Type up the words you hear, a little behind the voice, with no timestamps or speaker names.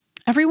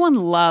Everyone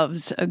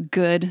loves a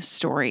good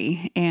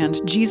story, and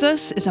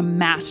Jesus is a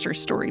master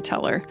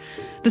storyteller.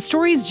 The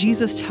stories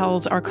Jesus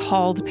tells are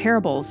called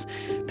parables.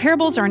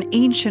 Parables are an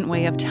ancient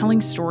way of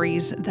telling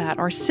stories that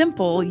are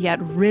simple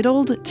yet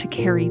riddled to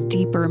carry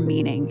deeper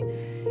meaning.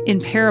 In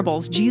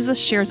parables,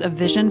 Jesus shares a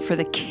vision for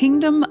the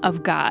kingdom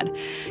of God,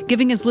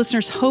 giving his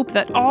listeners hope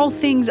that all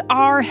things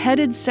are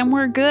headed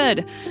somewhere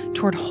good,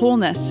 toward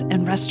wholeness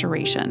and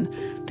restoration,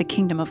 the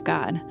kingdom of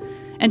God.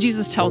 And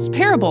Jesus tells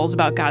parables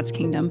about God's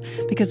kingdom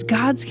because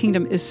God's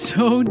kingdom is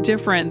so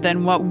different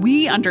than what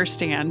we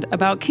understand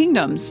about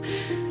kingdoms.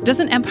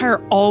 Doesn't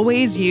empire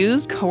always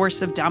use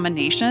coercive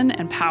domination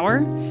and power?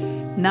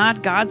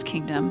 Not God's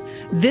kingdom.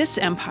 This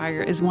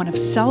empire is one of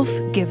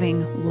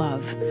self-giving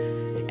love.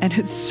 And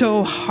it's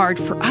so hard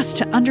for us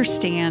to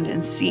understand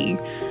and see.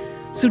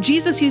 So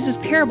Jesus uses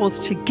parables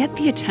to get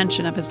the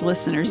attention of his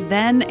listeners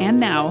then and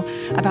now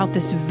about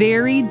this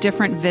very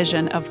different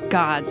vision of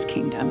God's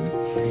kingdom.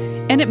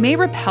 And it may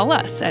repel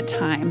us at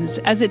times,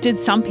 as it did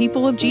some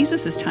people of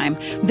Jesus' time.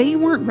 They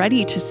weren't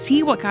ready to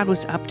see what God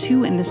was up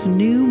to in this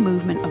new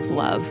movement of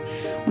love.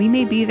 We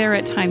may be there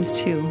at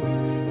times too.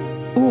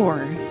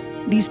 Or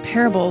these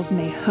parables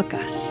may hook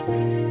us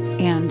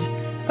and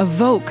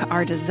evoke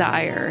our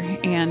desire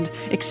and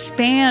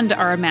expand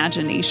our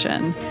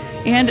imagination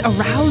and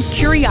arouse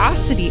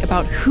curiosity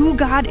about who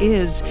God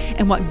is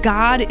and what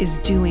God is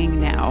doing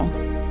now.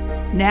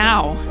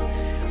 Now,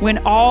 when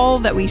all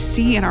that we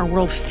see in our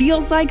world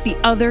feels like the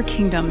other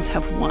kingdoms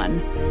have won.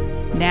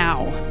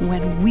 Now,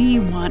 when we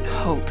want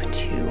hope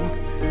too.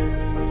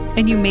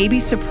 And you may be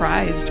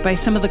surprised by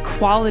some of the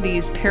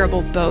qualities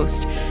parables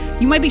boast.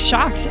 You might be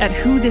shocked at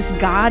who this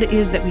God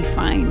is that we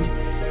find.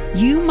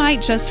 You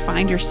might just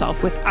find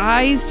yourself with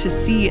eyes to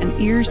see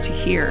and ears to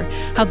hear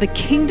how the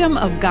kingdom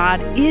of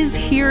God is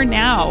here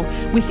now,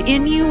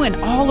 within you and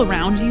all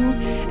around you,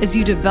 as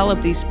you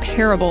develop these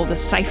parable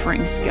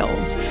deciphering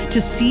skills to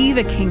see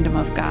the kingdom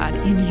of God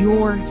in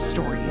your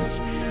stories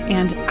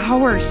and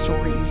our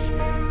stories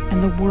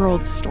and the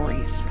world's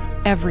stories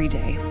every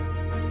day.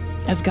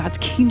 As God's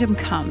kingdom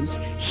comes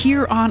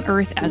here on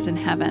earth as in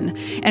heaven,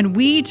 and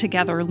we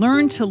together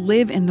learn to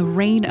live in the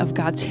reign of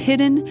God's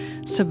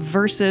hidden,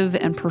 subversive,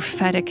 and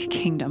prophetic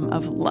kingdom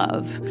of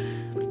love.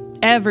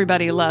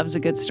 Everybody loves a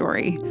good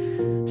story.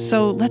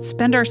 So let's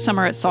spend our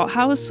summer at Salt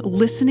House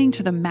listening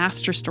to the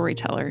master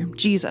storyteller,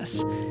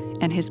 Jesus,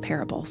 and his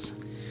parables.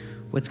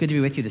 Well, it's good to be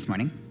with you this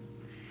morning.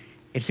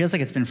 It feels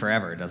like it's been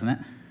forever, doesn't it?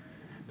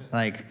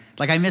 Like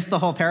I missed the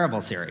whole parable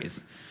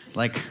series.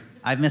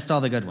 I've missed all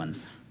the good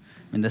ones.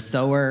 The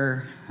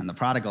sower and the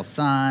prodigal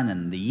son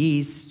and the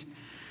yeast.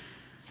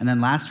 And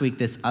then last week,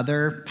 this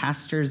other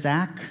Pastor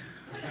Zach.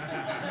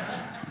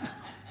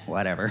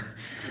 Whatever.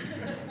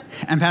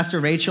 And Pastor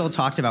Rachel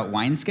talked about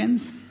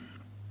wineskins.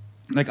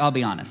 I'll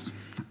be honest.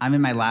 I'm in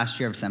my last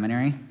year of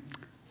seminary.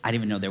 I didn't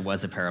even know there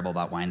was a parable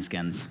about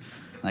wineskins.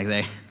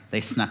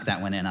 They snuck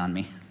that one in on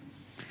me.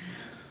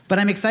 But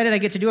I'm excited I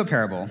get to do a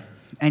parable.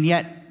 And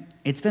yet,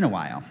 it's been a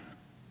while.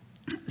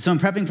 So in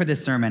prepping for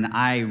this sermon,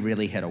 I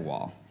really hit a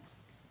wall.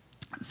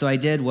 So I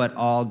did what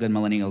all good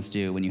millennials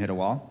do when you hit a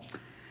wall.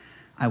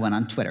 I went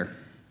on Twitter.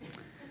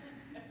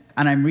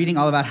 And I'm reading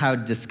all about how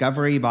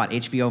Discovery bought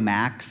HBO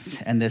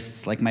Max, and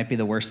this might be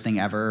the worst thing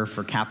ever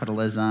for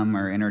capitalism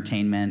or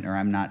entertainment, or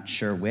I'm not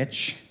sure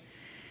which.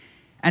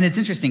 And it's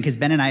interesting because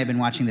Ben and I have been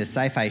watching this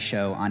sci-fi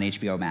show on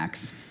HBO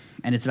Max,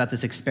 and it's about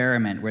this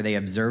experiment where they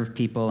observe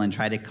people and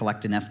try to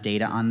collect enough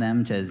data on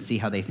them to see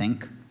how they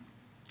think.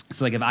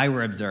 So if I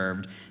were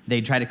observed,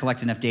 they'd try to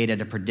collect enough data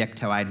to predict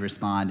how I'd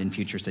respond in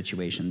future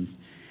situations.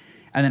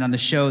 And then on the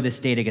show, this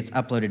data gets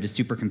uploaded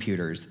to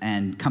supercomputers,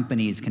 and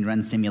companies can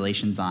run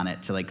simulations on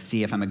it to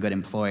see if I'm a good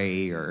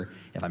employee, or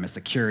if I'm a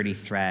security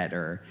threat,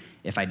 or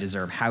if I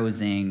deserve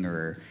housing,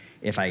 or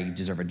if I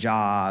deserve a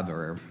job,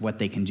 or what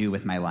they can do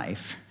with my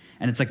life.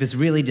 And it's this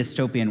really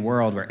dystopian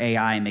world where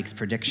AI makes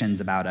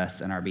predictions about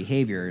us and our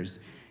behaviors,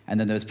 and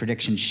then those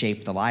predictions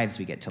shape the lives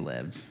we get to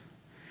live.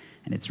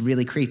 And it's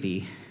really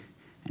creepy.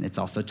 And it's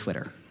also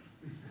Twitter.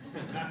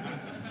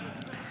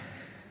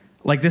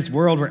 This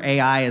world where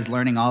AI is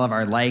learning all of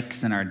our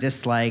likes and our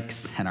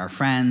dislikes and our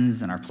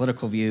friends and our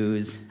political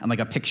views and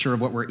a picture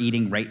of what we're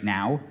eating right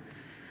now.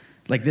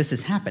 This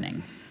is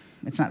happening.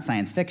 It's not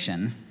science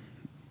fiction.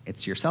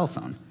 It's your cell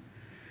phone.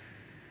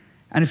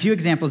 And a few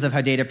examples of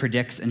how data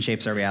predicts and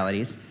shapes our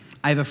realities.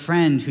 I have a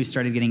friend who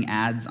started getting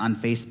ads on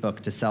Facebook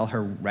to sell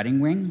her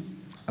wedding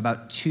ring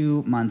about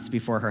 2 months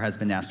before her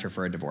husband asked her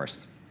for a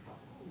divorce.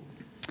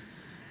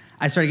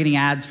 I started getting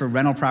ads for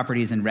rental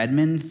properties in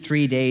Redmond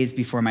 3 days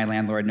before my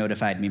landlord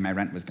notified me my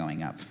rent was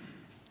going up.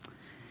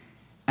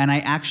 And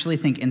I actually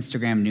think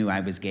Instagram knew I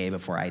was gay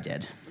before I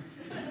did.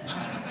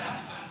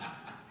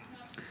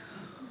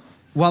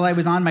 While I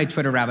was on my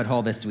Twitter rabbit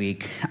hole this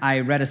week,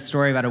 I read a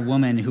story about a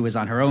woman who was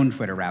on her own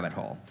Twitter rabbit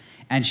hole.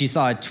 And she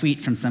saw a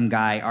tweet from some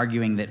guy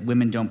arguing that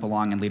women don't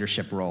belong in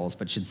leadership roles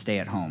but should stay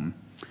at home.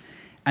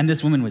 And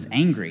this woman was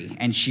angry,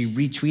 and she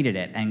retweeted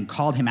it and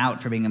called him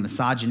out for being a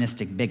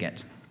misogynistic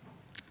bigot.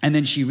 And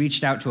then she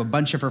reached out to a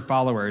bunch of her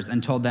followers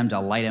and told them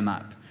to light him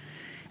up.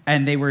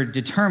 And they were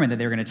determined that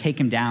they were going to take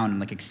him down and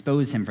like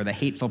expose him for the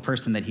hateful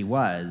person that he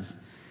was.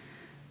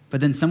 But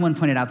then someone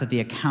pointed out that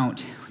the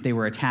account they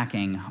were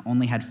attacking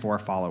only had 4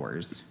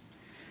 followers.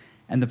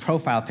 And the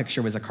profile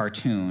picture was a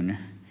cartoon.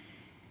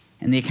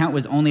 And the account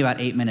was only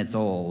about 8 minutes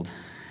old.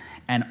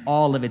 And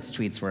all of its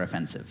tweets were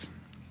offensive.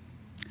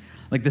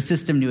 Like the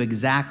system knew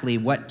exactly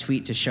what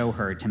tweet to show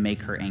her to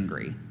make her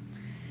angry.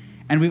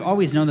 And we've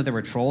always known that there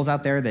were trolls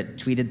out there that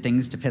tweeted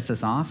things to piss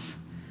us off.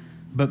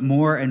 But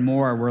more and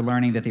more, we're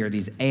learning that there are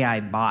these AI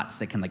bots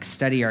that can like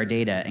study our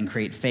data and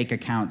create fake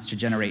accounts to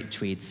generate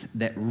tweets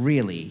that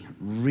really,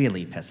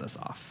 really piss us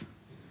off.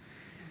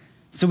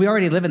 So we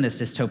already live in this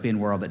dystopian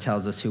world that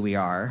tells us who we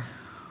are,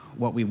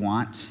 what we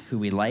want, who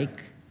we like,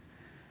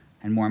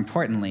 and more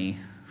importantly,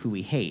 who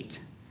we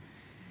hate.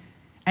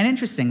 And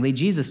interestingly,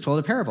 Jesus told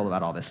a parable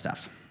about all this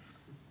stuff.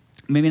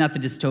 Maybe not the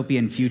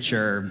dystopian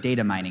future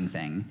data mining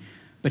thing,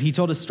 but he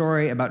told a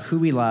story about who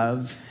we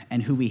love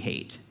and who we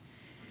hate.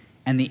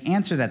 And the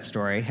answer to that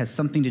story has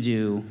something to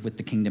do with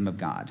the kingdom of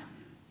God.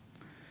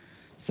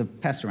 So,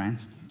 Pastor Ryan,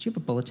 do you have a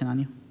bulletin on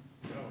you?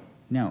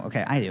 No.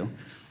 Okay, I do.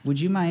 Would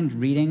you mind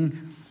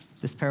reading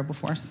this parable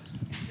for us?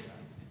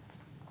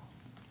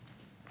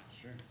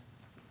 Sure.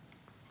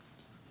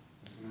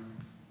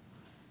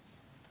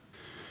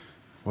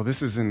 Well,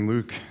 this is in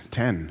Luke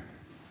 10.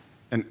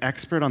 An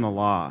expert on the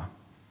law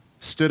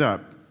stood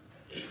up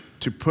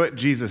to put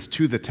Jesus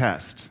to the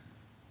test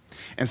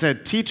and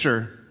said,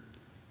 "Teacher,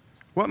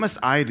 what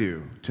must I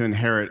do to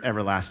inherit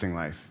everlasting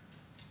life?"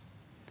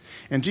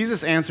 And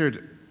Jesus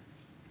answered,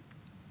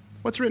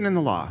 "What's written in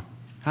the law?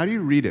 How do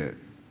you read it?"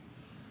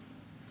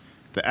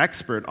 The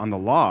expert on the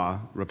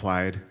law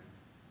replied,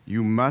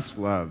 "You must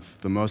love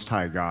the Most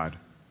High God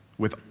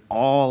with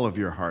all of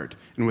your heart,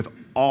 and with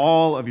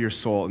all of your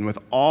soul, and with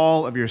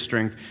all of your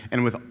strength,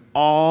 and with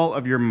all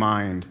of your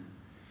mind,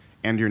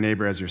 and your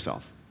neighbor as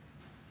yourself."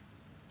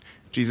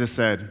 Jesus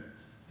said,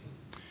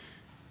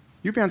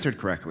 "You've answered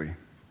correctly.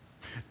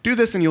 Do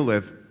this and you'll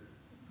live."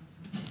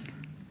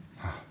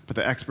 But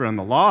the expert on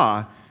the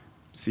law,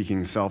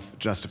 seeking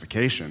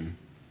self-justification,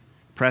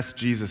 pressed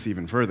Jesus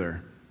even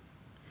further.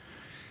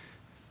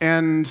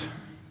 "And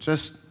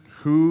just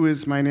who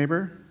is my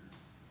neighbor?"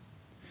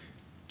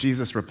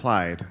 Jesus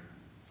replied,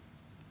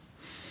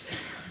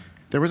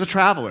 "There was a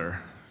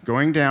traveler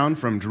going down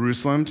from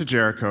Jerusalem to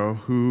Jericho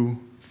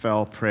who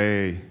fell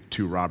prey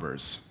to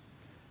robbers.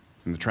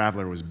 And the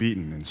traveler was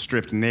beaten and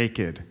stripped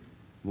naked,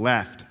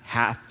 left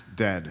half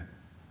dead.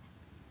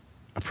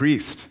 A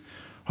priest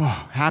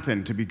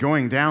happened to be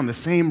going down the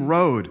same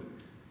road,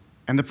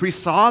 and the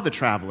priest saw the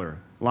traveler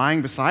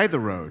lying beside the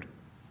road,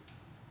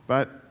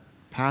 but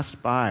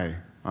passed by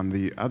on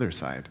the other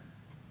side.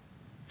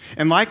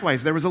 And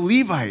likewise, there was a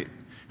Levite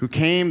who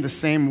came the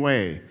same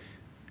way,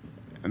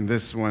 and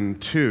this one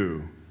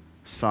too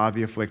saw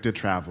the afflicted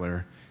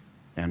traveler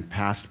and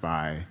passed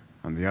by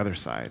on the other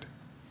side.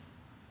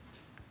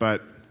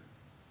 But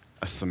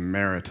a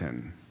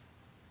Samaritan,"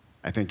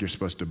 I think you're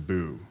supposed to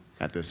boo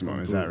at this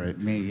moment, is that right?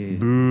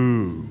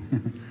 Boo,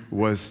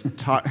 was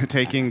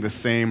taking the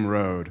same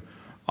road,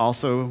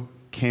 also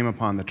came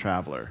upon the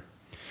traveler,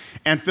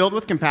 and filled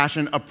with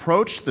compassion,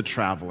 approached the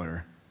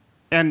traveler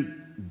and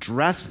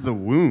dressed the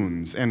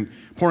wounds, and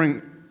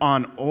pouring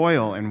on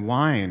oil and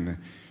wine.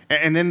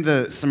 And then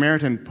the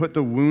Samaritan put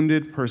the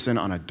wounded person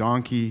on a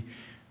donkey,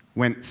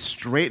 went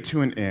straight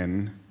to an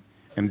inn,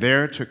 and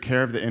there took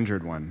care of the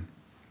injured one.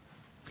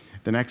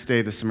 The next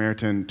day, the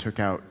Samaritan took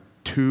out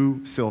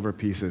 2 silver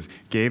pieces,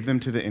 gave them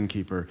to the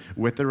innkeeper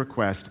with the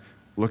request,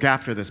 "Look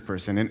after this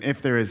person, and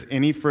if there is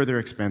any further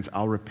expense,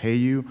 I'll repay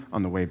you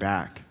on the way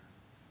back."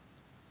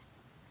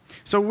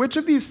 So which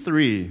of these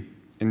 3,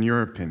 in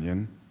your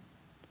opinion,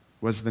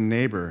 was the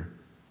neighbor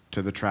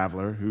to the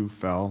traveler who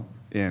fell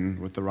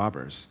in with the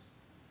robbers?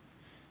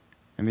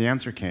 And the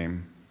answer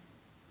came,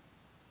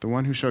 "The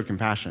one who showed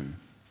compassion."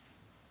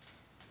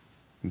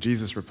 And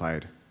Jesus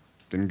replied,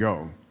 "Then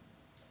go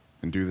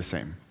and do the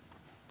same."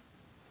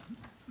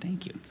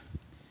 Thank you.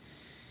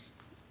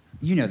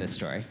 You know this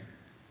story.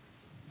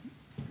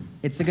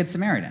 It's the Good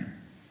Samaritan.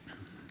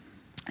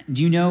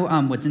 Do you know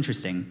what's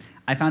interesting?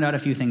 I found out a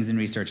few things in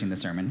researching the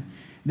sermon.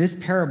 This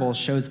parable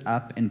shows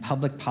up in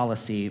public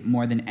policy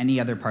more than any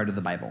other part of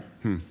the Bible.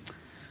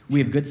 We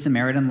have Good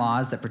Samaritan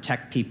laws that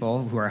protect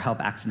people who are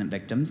help accident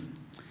victims.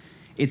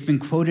 It's been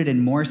quoted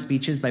in more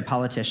speeches by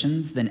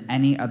politicians than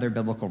any other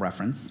biblical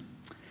reference.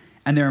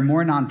 And there are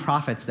more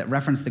nonprofits that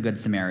reference the Good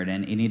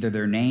Samaritan in either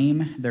their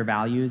name, their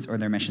values, or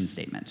their mission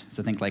statement.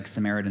 So think like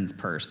Samaritan's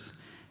Purse,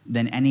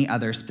 than any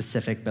other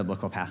specific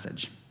biblical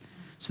passage.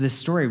 So this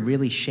story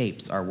really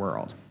shapes our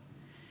world.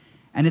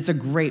 And it's a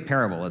great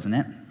parable, isn't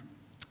it?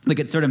 Like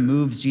it sort of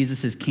moves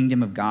Jesus'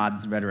 kingdom of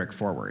God's rhetoric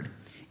forward.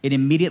 It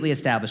immediately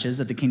establishes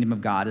that the kingdom of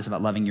God is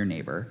about loving your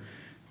neighbor,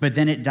 but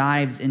then it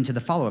dives into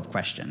the follow-up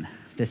question,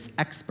 this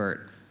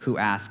expert who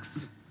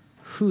asks,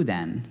 who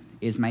then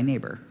is my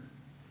neighbor?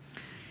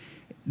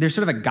 There's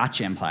sort of a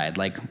gotcha implied,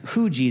 like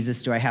who,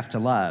 Jesus, do I have to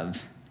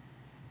love,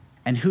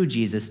 and who,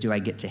 Jesus, do I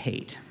get to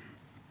hate?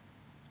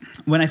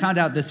 When I found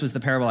out this was the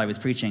parable I was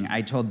preaching,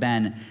 I told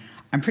Ben,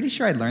 I'm pretty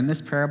sure I learned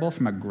this parable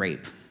from a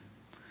grape.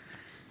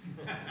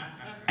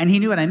 And he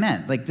knew what I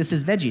meant. Like, this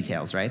is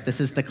VeggieTales, right? This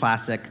is the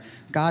classic,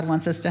 God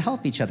wants us to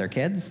help each other,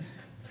 kids.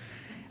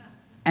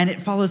 And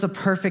it follows a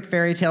perfect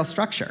fairy tale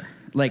structure.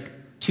 Like,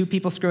 two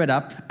people screw it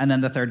up, and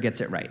then the third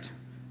gets it right.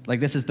 Like,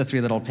 this is the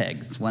three little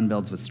pigs. One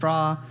builds with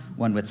straw,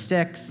 one with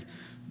sticks,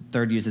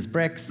 third uses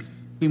bricks.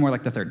 Be more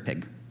like the third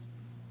pig.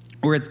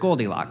 Or it's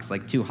Goldilocks,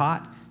 like too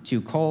hot,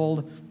 too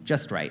cold,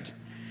 just right.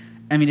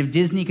 I mean, if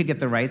Disney could get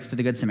the rights to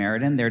The Good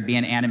Samaritan, there'd be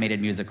an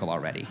animated musical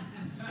already.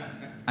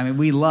 I mean,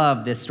 we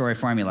love this story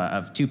formula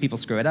of two people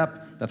screw it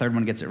up, the third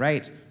one gets it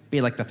right,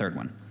 be like the third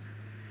one.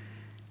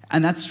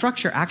 And that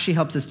structure actually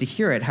helps us to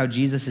hear it how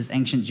Jesus'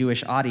 ancient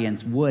Jewish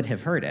audience would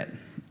have heard it.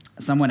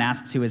 Someone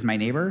asks, who is my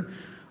neighbor?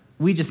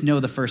 We just know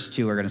the first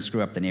two are going to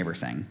screw up the neighbor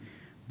thing.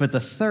 But the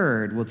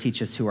third will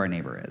teach us who our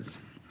neighbor is.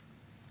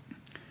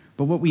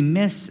 But what we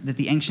miss that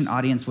the ancient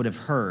audience would have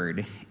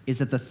heard is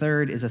that the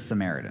third is a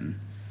Samaritan.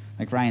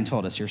 Like Ryan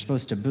told us, you're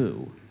supposed to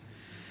boo.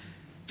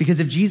 Because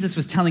if Jesus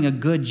was telling a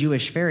good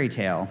Jewish fairy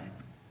tale,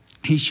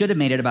 he should have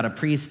made it about a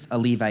priest, a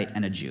Levite,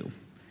 and a Jew.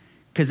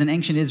 Because in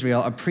ancient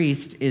Israel, a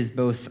priest is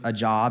both a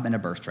job and a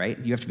birthright.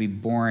 You have to be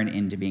born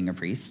into being a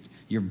priest.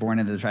 You're born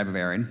into the tribe of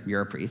Aaron,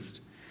 you're a priest.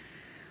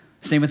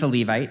 Same with a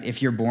Levite.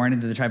 If you're born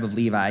into the tribe of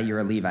Levi, you're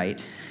a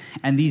Levite.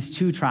 And these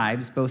two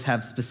tribes both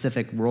have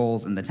specific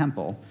roles in the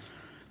temple.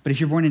 But if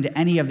you're born into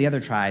any of the other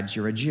tribes,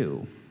 you're a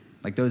Jew.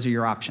 Like, those are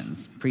your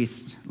options: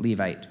 priest,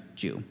 Levite,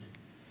 Jew.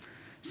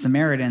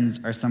 Samaritans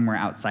are somewhere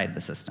outside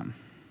the system.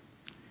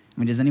 I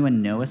mean, does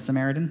anyone know a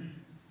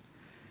Samaritan?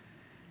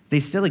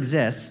 They still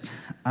exist,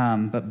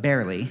 but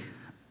barely.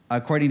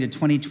 According to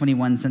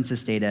 2021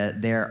 census data,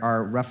 there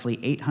are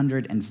roughly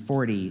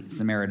 840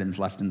 Samaritans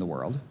left in the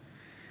world.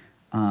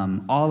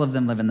 All of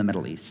them live in the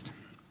Middle East.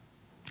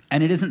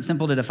 And it isn't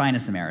simple to define a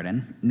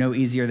Samaritan, no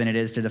easier than it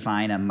is to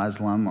define a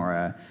Muslim or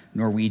a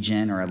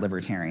Norwegian or a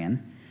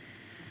libertarian.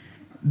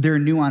 There are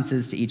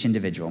nuances to each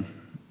individual.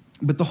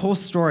 But the whole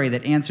story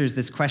that answers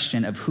this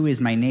question of who is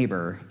my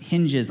neighbor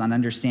hinges on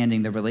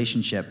understanding the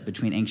relationship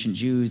between ancient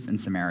Jews and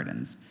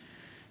Samaritans.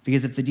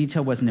 Because if the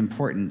detail wasn't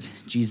important,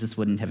 Jesus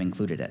wouldn't have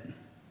included it.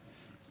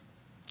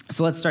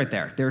 So let's start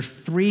there. There are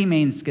three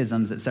main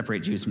schisms that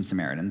separate Jews from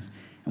Samaritans,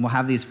 and we'll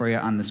have these for you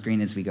on the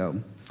screen as we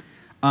go.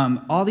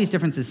 All these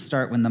differences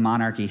start when the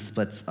monarchy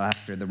splits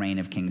after the reign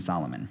of King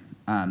Solomon.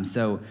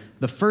 So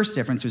the first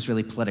difference was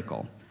really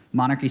political.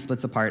 Monarchy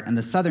splits apart, and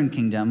the southern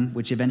kingdom,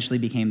 which eventually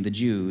became the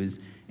Jews,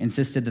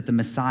 insisted that the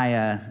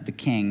Messiah, the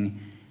king,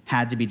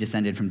 had to be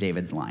descended from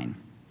David's line.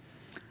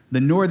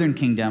 The northern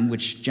kingdom,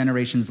 which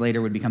generations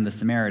later would become the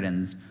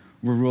Samaritans,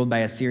 were ruled by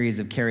a series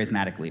of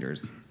charismatic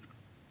leaders.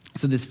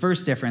 So this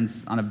first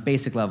difference, on a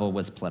basic level,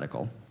 was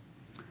political.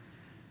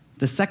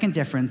 The second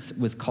difference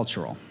was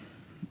cultural.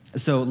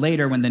 So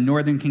later, when the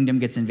northern kingdom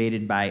gets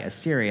invaded by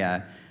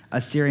Assyria,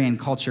 Assyrian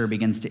culture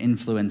begins to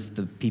influence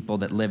the people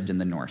that lived in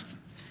the north.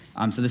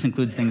 So this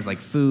includes things like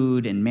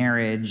food and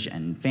marriage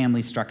and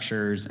family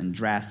structures and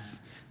dress,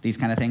 these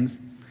kind of things.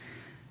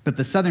 But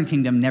the southern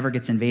kingdom never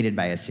gets invaded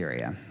by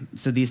Assyria.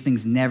 So these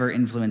things never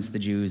influence the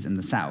Jews in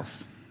the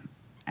south.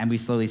 And we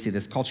slowly see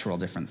this cultural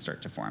difference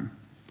start to form.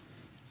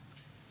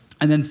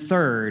 And then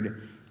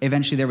third,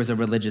 eventually there was a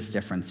religious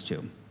difference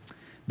too.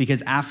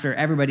 Because after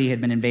everybody had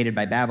been invaded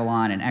by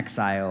Babylon and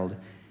exiled,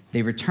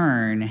 they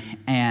return,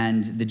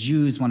 and the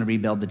Jews want to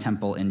rebuild the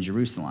temple in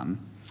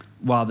Jerusalem,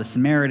 while the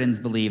Samaritans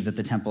believed that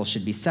the temple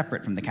should be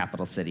separate from the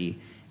capital city,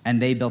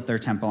 and they built their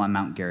temple on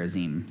Mount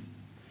Gerizim.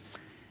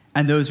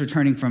 And those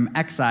returning from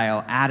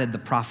exile added the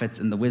prophets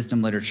and the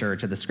wisdom literature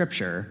to the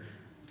scripture,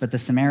 but the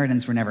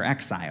Samaritans were never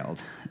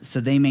exiled,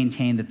 so they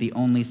maintained that the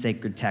only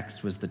sacred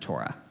text was the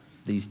Torah,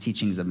 these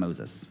teachings of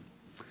Moses.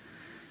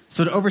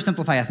 So to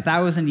oversimplify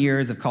 1,000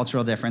 years of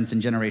cultural difference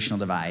and generational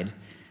divide,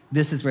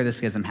 this is where the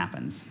schism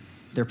happens.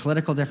 There are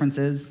political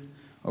differences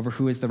over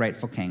who is the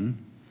rightful king.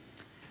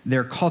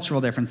 There are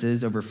cultural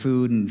differences over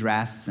food and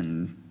dress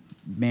and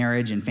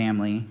marriage and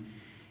family.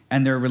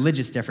 And there are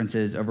religious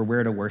differences over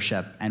where to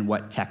worship and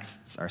what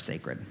texts are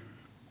sacred.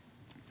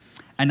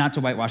 And not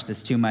to whitewash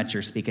this too much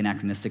or speak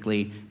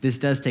anachronistically, this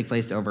does take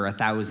place over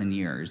 1,000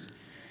 years.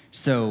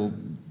 So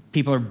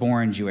people are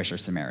born Jewish or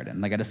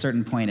Samaritan. Like, at a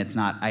certain point, it's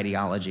not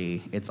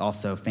ideology, it's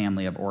also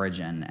family of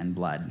origin and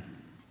blood.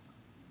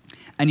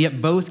 And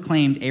yet both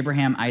claimed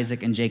Abraham,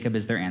 Isaac, and Jacob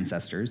as their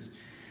ancestors.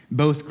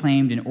 Both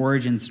claimed an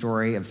origin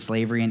story of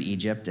slavery in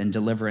Egypt and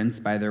deliverance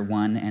by their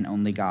one and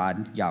only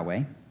God,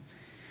 Yahweh.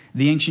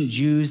 The ancient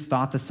Jews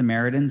thought the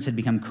Samaritans had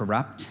become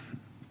corrupt,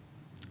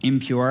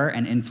 impure,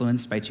 and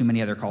influenced by too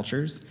many other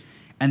cultures.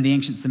 And the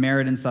ancient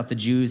Samaritans thought the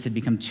Jews had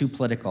become too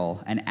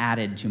political and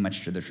added too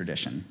much to the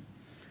tradition.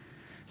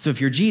 So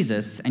if you're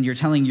Jesus and you're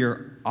telling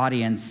your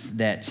audience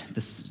that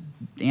the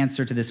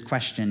answer to this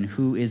question,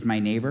 who is my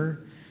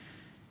neighbor,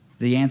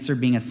 the answer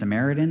being a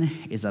Samaritan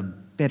is a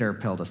bitter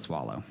pill to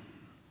swallow.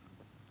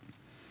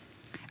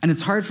 And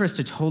it's hard for us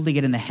to totally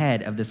get in the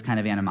head of this kind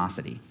of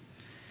animosity.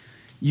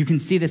 You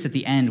can see this at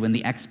the end when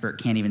the expert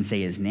can't even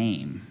say his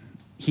name.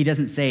 He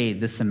doesn't say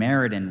the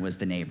Samaritan was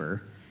the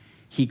neighbor.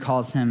 He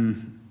calls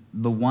him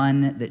the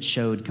one that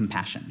showed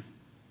compassion.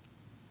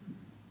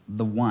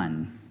 The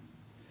one.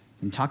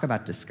 And talk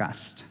about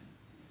disgust.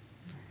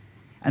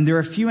 And there are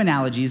a few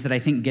analogies that I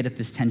think get at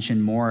this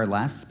tension more or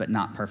less, but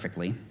not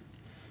perfectly.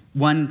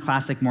 One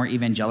classic, more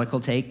evangelical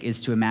take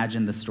is to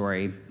imagine the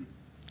story,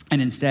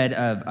 and instead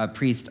of a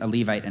priest, a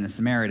Levite, and a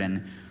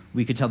Samaritan,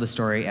 we could tell the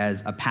story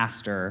as a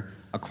pastor,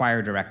 a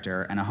choir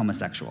director, and a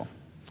homosexual.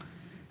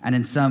 And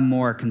in some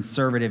more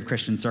conservative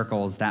Christian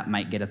circles, that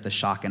might get at the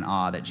shock and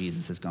awe that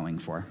Jesus is going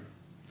for.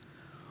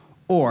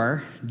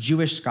 Or,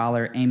 Jewish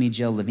scholar Amy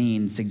Jill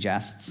Levine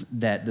suggests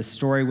that the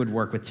story would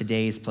work with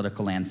today's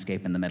political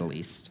landscape in the Middle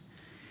East.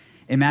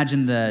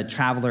 Imagine the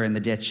traveler in the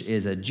ditch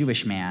is a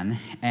Jewish man,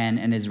 and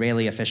an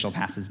Israeli official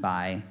passes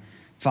by,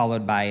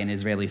 followed by an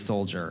Israeli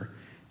soldier,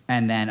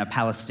 and then a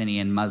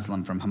Palestinian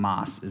Muslim from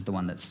Hamas is the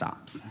one that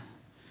stops.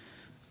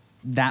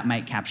 That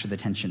might capture the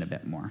tension a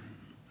bit more.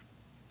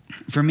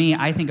 For me,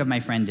 I think of my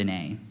friend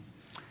Danae.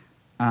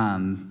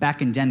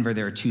 Back in Denver,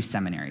 there are 2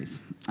 seminaries.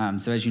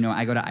 So as you know,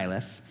 I go to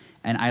Iliff,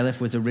 and Iliff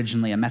was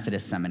originally a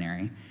Methodist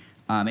seminary.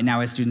 It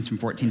now has students from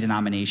 14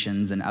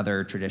 denominations and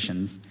other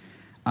traditions.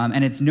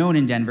 And it's known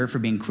in Denver for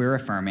being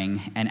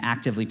queer-affirming and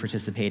actively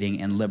participating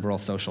in liberal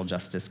social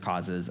justice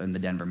causes in the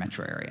Denver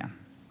metro area.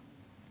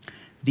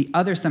 The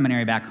other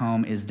seminary back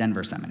home is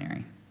Denver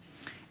Seminary.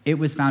 It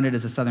was founded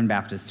as a Southern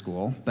Baptist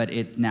school, but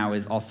it now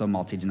is also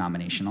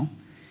multi-denominational.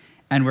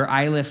 And where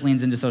Iliff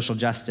leans into social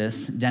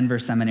justice, Denver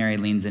Seminary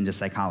leans into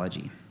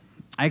psychology.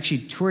 I actually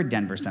toured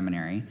Denver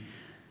Seminary,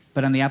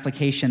 but on the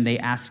application, they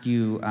ask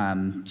you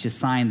to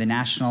sign the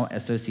National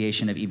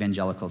Association of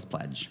Evangelicals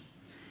Pledge.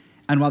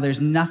 And while there's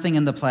nothing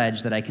in the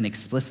pledge that I can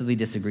explicitly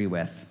disagree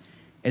with,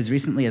 as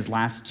recently as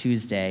last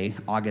Tuesday,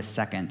 August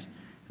 2nd,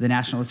 the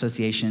National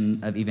Association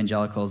of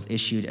Evangelicals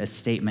issued a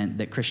statement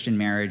that Christian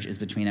marriage is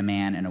between a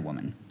man and a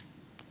woman.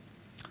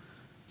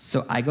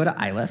 So I go to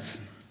Iliff,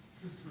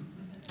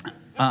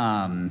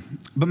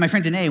 but my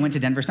friend Danae went to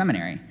Denver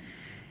Seminary,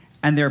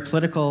 and there are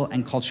political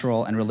and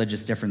cultural and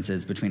religious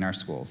differences between our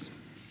schools.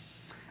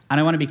 And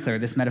I want to be clear,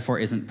 this metaphor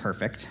isn't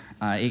perfect.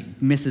 It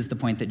misses the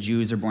point that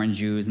Jews are born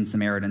Jews and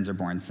Samaritans are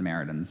born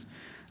Samaritans.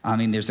 I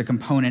mean, there's a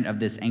component of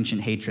this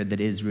ancient hatred that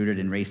is rooted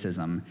in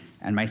racism,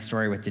 and my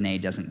story with Danae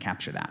doesn't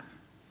capture that.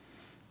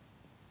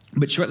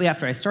 But shortly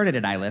after I started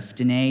at Iliff,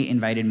 Danae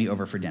invited me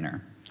over for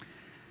dinner.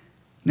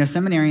 Now,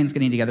 seminarians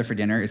getting together for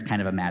dinner is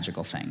kind of a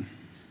magical thing.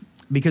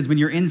 Because when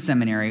you're in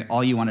seminary,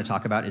 all you want to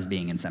talk about is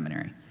being in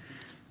seminary.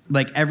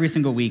 Like every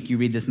single week, you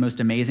read this most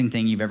amazing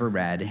thing you've ever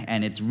read,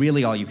 and it's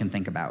really all you can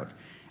think about.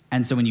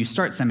 And so when you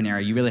start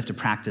seminary, you really have to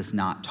practice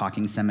not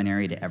talking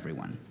seminary to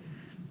everyone.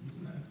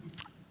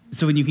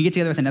 So when you can get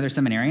together with another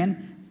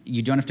seminarian,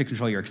 you don't have to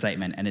control your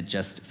excitement, and it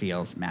just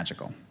feels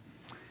magical.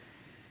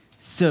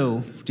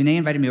 So Danae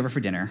invited me over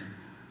for dinner,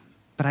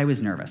 but I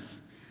was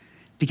nervous.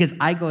 Because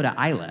I go to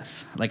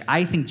Iliff. Like,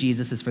 I think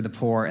Jesus is for the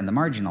poor and the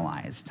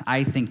marginalized.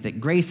 I think that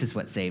grace is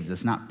what saves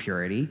us, not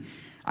purity.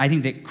 I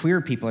think that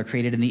queer people are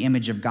created in the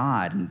image of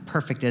God and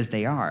perfect as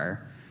they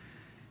are.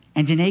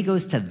 And Danae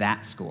goes to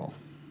that school.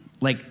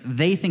 Like,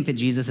 they think that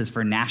Jesus is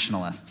for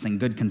nationalists and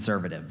good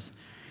conservatives.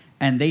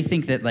 And they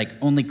think that, like,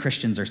 only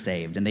Christians are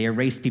saved, and they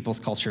erase people's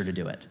culture to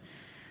do it.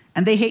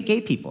 And they hate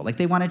gay people. Like,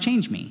 they want to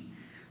change me.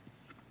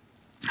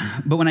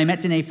 But when I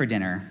met Danae for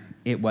dinner,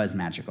 it was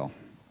magical.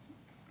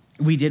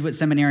 We did what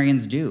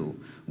seminarians do.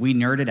 We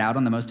nerded out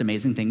on the most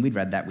amazing thing we'd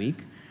read that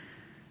week.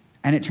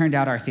 And it turned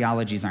out our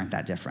theologies aren't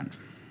that different.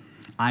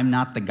 I'm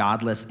not the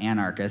godless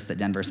anarchist that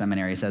Denver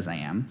Seminary says I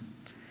am.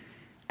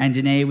 And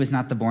Danae was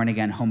not the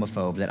born-again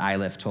homophobe that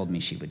Iliff told me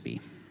she would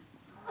be.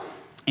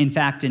 In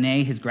fact,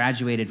 Danae has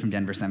graduated from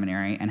Denver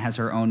Seminary and has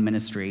her own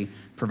ministry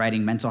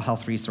providing mental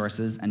health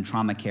resources and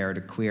trauma care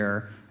to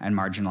queer and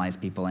marginalized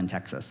people in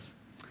Texas.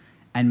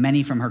 And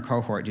many from her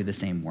cohort do the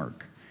same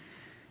work.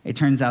 It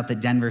turns out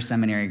that Denver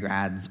Seminary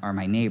grads are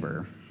my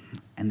neighbor,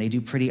 and they do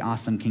pretty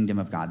awesome Kingdom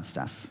of God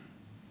stuff.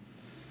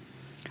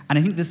 And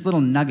I think this little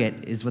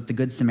nugget is what the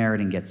Good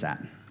Samaritan gets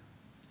at.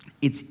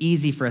 It's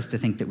easy for us to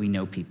think that we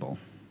know people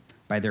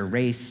by their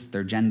race,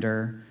 their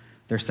gender,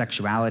 their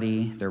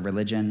sexuality, their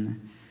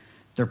religion,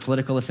 their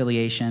political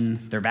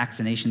affiliation, their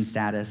vaccination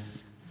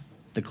status,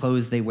 the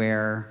clothes they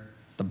wear,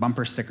 the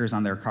bumper stickers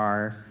on their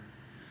car.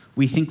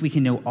 We think we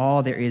can know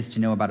all there is to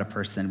know about a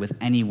person with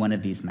any one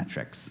of these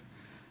metrics.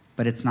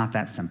 But it's not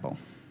that simple.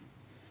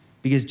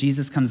 Because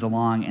Jesus comes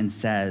along and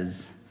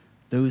says,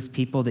 those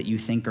people that you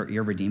think are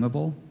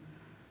irredeemable,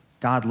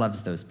 God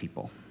loves those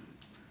people.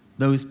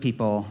 Those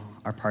people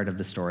are part of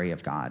the story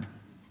of God.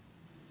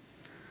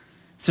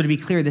 So to be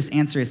clear, this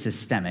answer is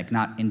systemic,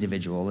 not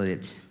individual.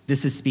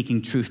 This is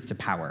speaking truth to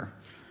power.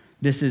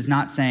 This is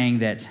not saying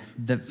that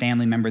the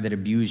family member that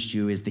abused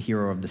you is the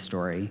hero of the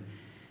story.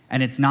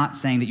 And it's not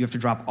saying that you have to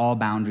drop all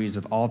boundaries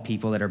with all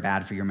people that are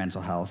bad for your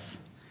mental health.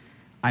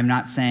 I'm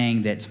not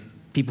saying that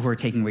people who are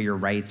taking away your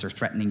rights or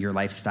threatening your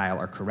lifestyle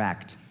are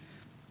correct.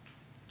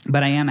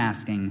 But I am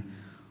asking,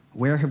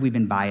 where have we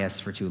been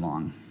biased for too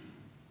long?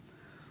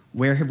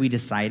 Where have we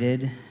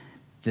decided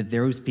that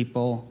those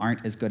people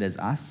aren't as good as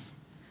us?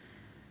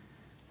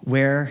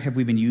 Where have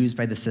we been used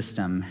by the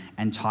system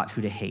and taught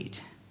who to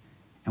hate?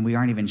 And we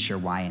aren't even sure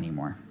why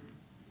anymore.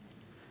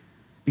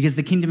 Because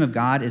the kingdom of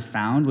God is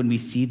found when we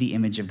see the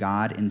image of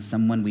God in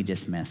someone we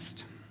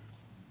dismissed.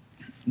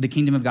 The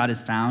kingdom of God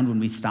is found when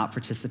we stop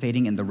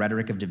participating in the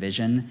rhetoric of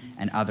division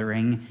and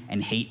othering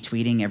and hate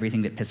tweeting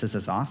everything that pisses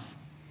us off.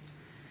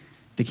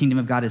 The kingdom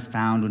of God is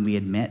found when we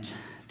admit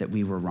that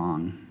we were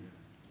wrong.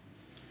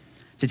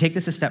 To take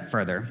this a step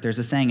further, there's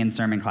a saying in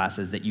sermon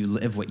classes that you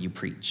live what you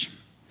preach.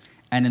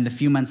 And in the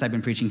few months I've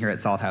been preaching here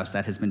at Salt House,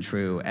 that has been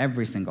true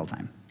every single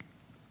time.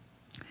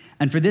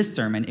 And for this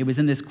sermon, it was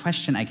in this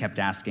question I kept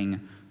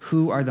asking,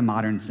 who are the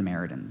modern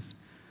Samaritans?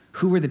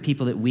 Who are the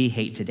people that we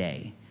hate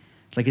today?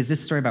 Like, is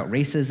this story about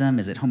racism?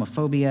 Is it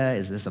homophobia?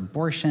 Is this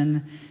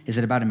abortion? Is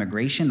it about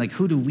immigration? Like,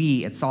 who do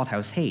we at Salt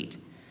House hate?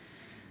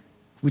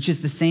 Which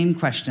is the same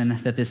question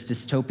that this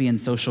dystopian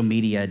social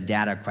media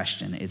data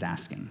question is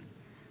asking.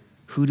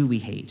 Who do we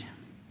hate?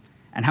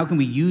 And how can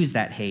we use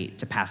that hate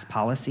to pass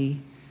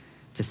policy,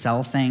 to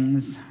sell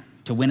things,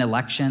 to win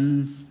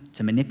elections,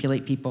 to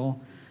manipulate people,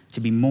 to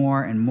be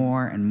more and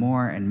more and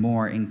more and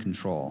more in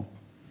control?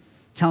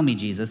 Tell me,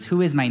 Jesus,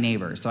 who is my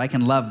neighbor so I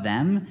can love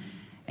them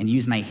and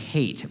use my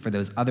hate for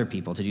those other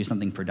people to do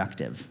something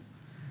productive?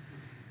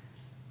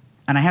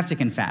 And I have to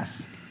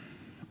confess,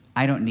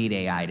 I don't need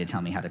AI to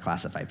tell me how to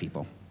classify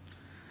people.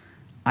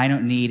 I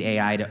don't need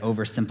AI to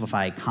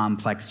oversimplify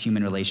complex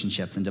human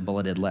relationships into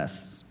bulleted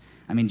lists.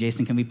 I mean,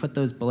 Jason, can we put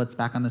those bullets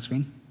back on the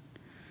screen?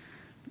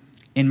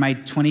 In my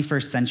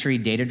 21st century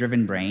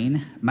data-driven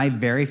brain, my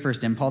very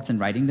first impulse in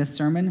writing this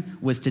sermon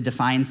was to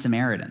define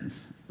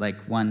Samaritans, like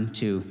 1,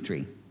 2,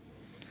 3.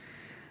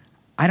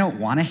 I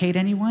don't want to hate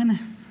anyone,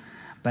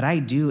 but I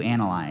do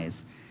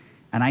analyze,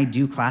 and I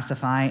do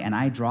classify, and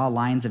I draw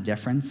lines of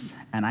difference,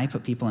 and I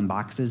put people in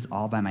boxes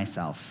all by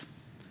myself,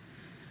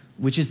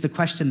 which is the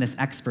question this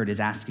expert is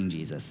asking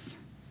Jesus.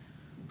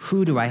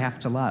 Who do I have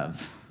to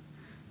love,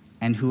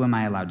 and who am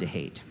I allowed to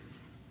hate?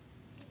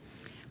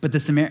 But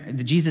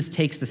Jesus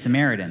takes the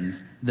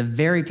Samaritans, the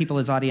very people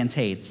his audience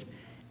hates,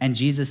 and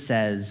Jesus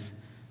says,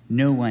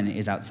 no one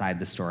is outside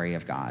the story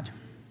of God.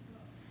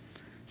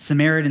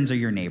 Samaritans are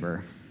your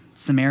neighbor.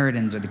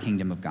 Samaritans are the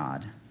kingdom of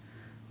God.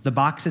 The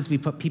boxes we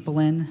put people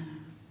in,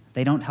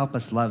 they don't help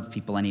us love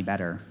people any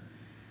better.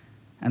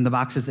 And the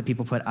boxes that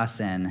people put us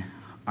in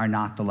are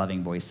not the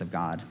loving voice of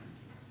God.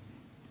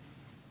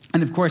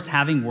 And of course,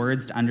 having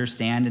words to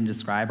understand and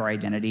describe our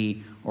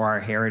identity or our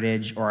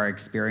heritage or our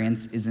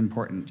experience is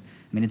important.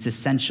 I mean, it's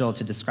essential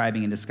to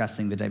describing and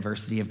discussing the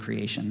diversity of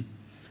creation.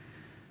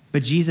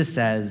 But Jesus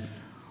says,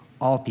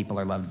 all people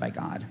are loved by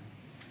God.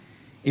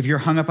 If you're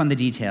hung up on the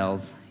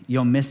details,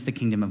 you'll miss the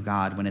kingdom of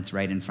God when it's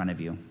right in front of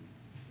you.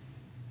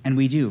 And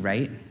we do,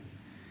 right?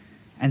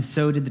 And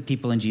so did the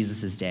people in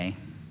Jesus' day.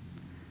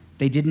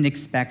 They didn't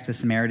expect the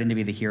Samaritan to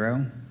be the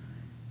hero,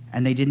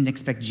 and they didn't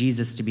expect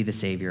Jesus to be the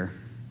savior.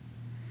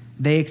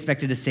 They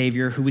expected a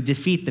savior who would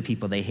defeat the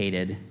people they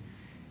hated,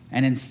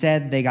 and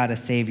instead they got a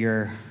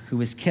savior who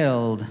was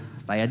killed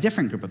by a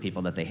different group of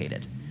people that they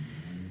hated.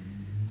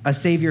 A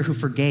savior who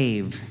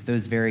forgave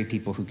those very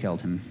people who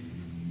killed him.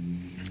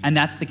 And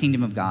that's the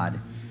kingdom of God.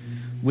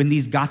 When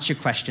these gotcha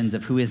questions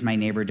of who is my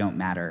neighbor don't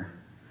matter.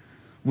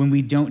 When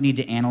we don't need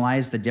to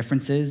analyze the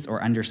differences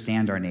or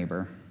understand our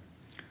neighbor.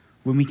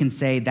 When we can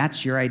say,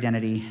 that's your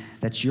identity,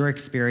 that's your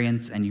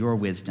experience and your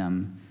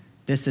wisdom.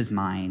 This is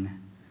mine.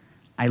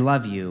 I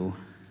love you.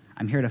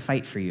 I'm here to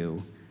fight for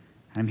you.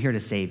 And I'm here to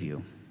save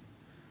you.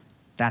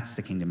 That's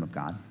the kingdom of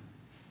God.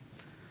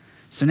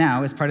 So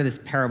now, as part of this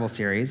parable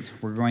series,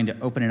 we're going to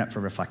open it up for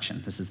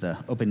reflection. This is the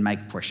open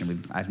mic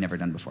portion I've never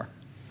done before.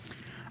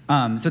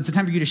 So it's a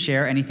time for you to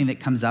share anything that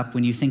comes up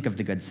when you think of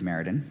the Good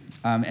Samaritan.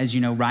 As you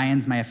know,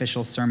 Ryan's my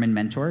official sermon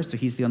mentor, so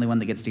he's the only one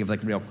that gets to give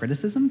like real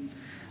criticism.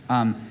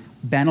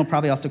 Ben will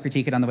probably also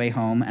critique it on the way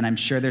home, and I'm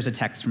sure there's a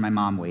text from my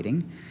mom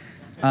waiting.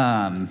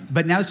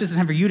 But now it's just a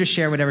time for you to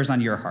share whatever's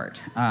on your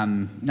heart.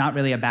 Not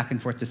really a back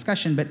and forth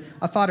discussion, but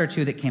a thought or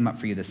two that came up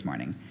for you this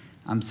morning.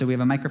 So we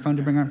have a microphone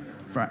to bring around.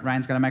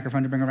 Ryan's got a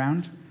microphone to bring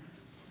around.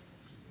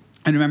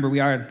 And remember, we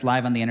are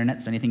live on the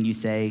internet, so anything you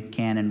say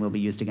can and will be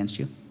used against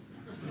you.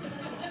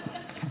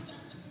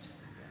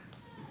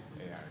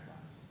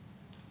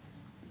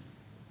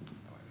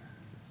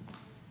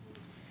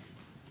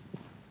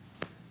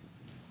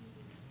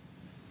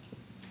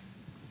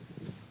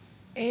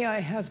 AI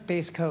has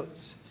base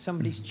codes.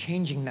 Somebody's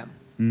changing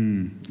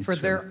them for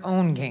their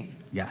own gain.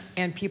 Yes.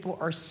 And people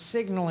are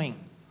signaling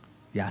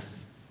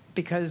Yes.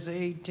 because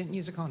they didn't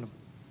use a condom.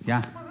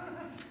 Yeah.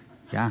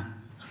 Yeah.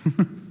 That's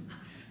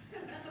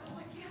all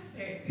I can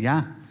say.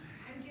 Yeah.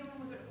 I'm dealing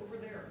with it over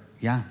there.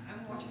 Yeah.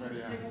 I'm watching them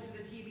signal to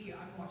the TV.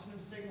 I'm watching them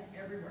signal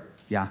everywhere.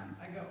 Yeah.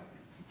 I go.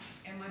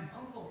 And my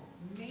uncle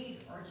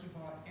made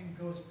Archibald and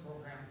Ghost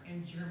program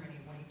in Germany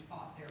when he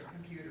taught their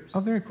computers.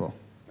 Oh, very cool.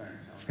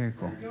 Thanks. Very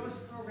cool.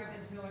 Ghost program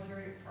is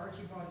military.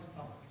 Archibald is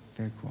public.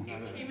 Very cool.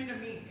 It came into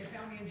me. It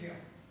found me in jail.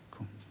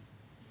 Cool.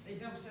 They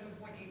dumped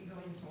 7.8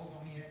 billion souls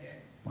on me in a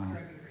day. Wow.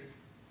 Drive me crazy.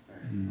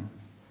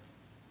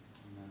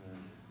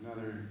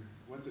 Another,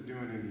 what's it doing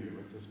in you?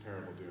 What's this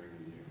parable doing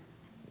in you?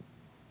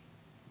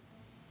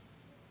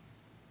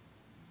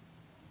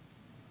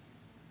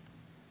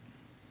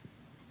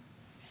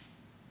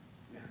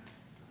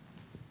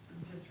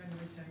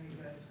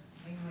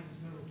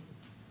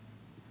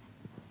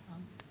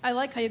 I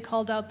like how you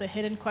called out the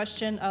hidden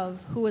question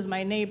of who is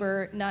my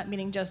neighbor, not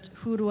meaning just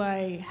who do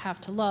I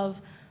have to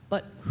love,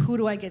 but who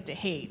do I get to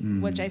hate,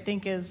 which I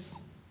think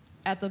is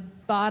at the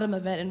bottom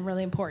of it and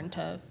really important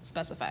to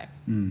specify.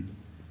 The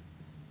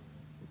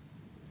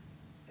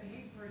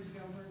hate bridge, you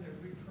gotta learn to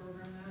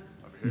reprogram that.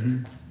 Up here.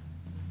 Good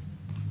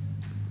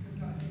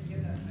God, didn't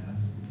get that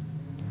fast.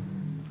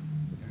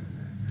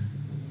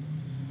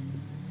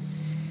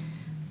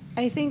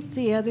 I think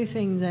the other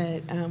thing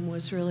that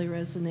was really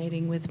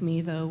resonating with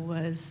me, though,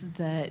 was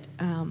that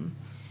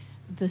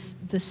the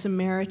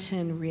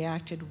Samaritan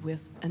reacted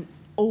with an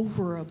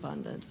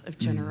overabundance of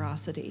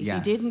generosity.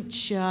 Yes. He didn't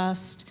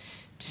just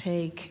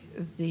take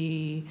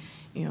the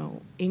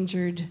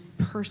injured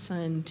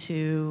person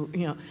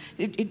to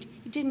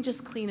it didn't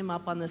just clean him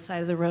up on the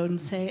side of the road and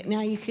say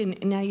now you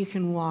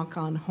can walk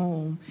on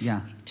home.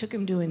 Yeah. He took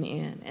him to an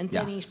inn, and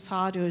then Yeah. he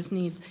saw to his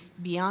needs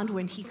beyond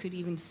when he could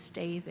even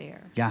stay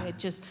there. Yeah. It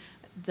just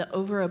the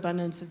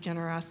overabundance of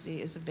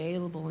generosity is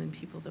available in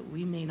people that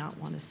we may not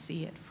want to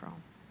see it from.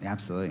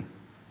 Absolutely.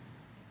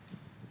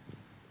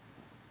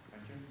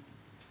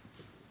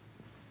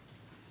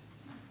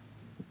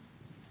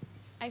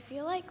 I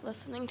feel like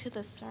listening to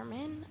this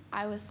sermon,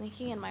 I was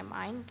thinking in my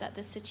mind that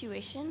the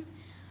situation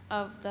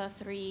of the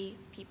 3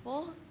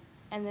 people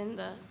and then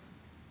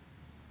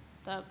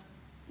the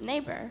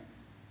neighbor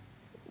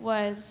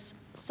was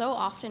so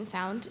often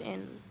found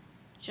in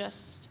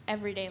just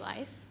everyday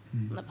life,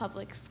 in the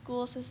public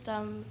school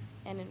system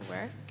and in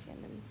work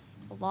and in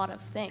a lot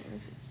of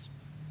things. It's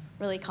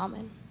really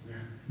common.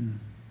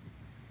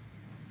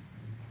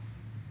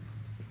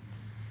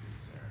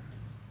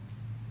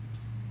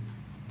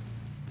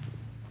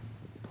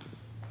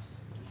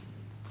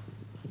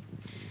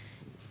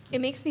 It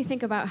makes me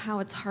think about how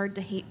it's hard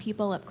to hate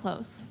people up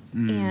close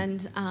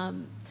and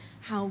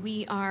how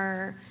we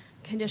are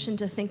conditioned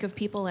to think of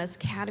people as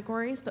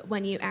categories, but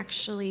when you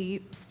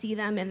actually see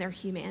them in their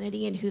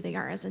humanity and who they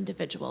are as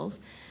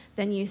individuals,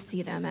 then you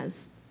see them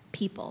as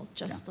people,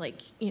 just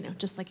like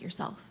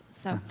yourself.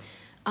 So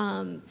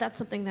that's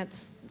something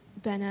that's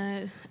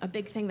been a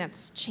big thing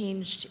that's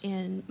changed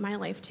in my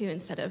life too,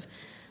 instead of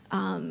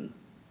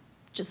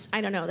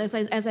I don't know,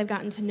 as I've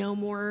gotten to know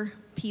more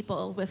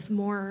people with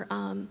more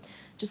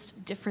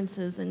just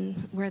differences in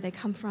where they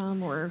come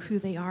from or who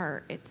they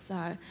are, it's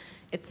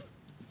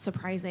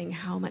surprising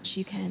how much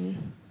you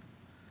can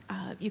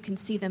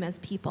see them as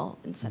people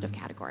instead of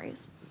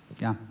categories.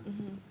 Yeah.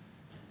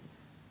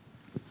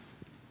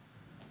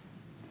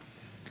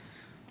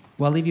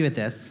 Well, I'll leave you with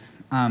this.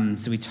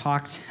 So we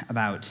talked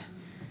about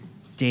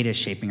data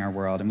shaping our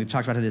world, and we've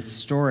talked about how this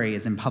story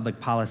is in public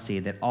policy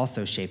that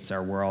also shapes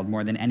our world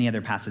more than any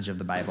other passage of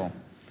the Bible.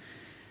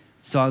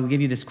 So I'll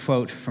give you this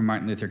quote from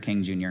Martin Luther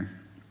King Jr.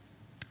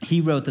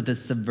 He wrote that the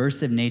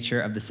subversive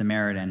nature of the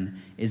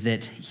Samaritan is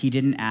that he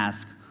didn't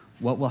ask,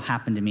 what will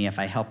happen to me if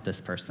I help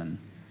this person?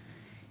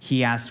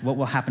 He asked, what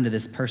will happen to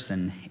this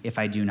person if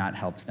I do not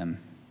help them?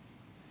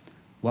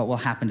 What will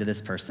happen to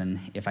this person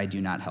if I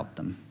do not help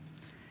them?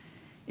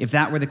 If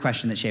that were the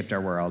question that shaped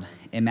our world,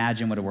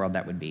 imagine what a world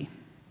that would be.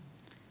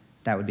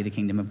 That would be the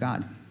kingdom of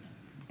God.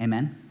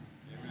 Amen?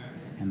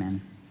 Amen.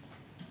 Amen.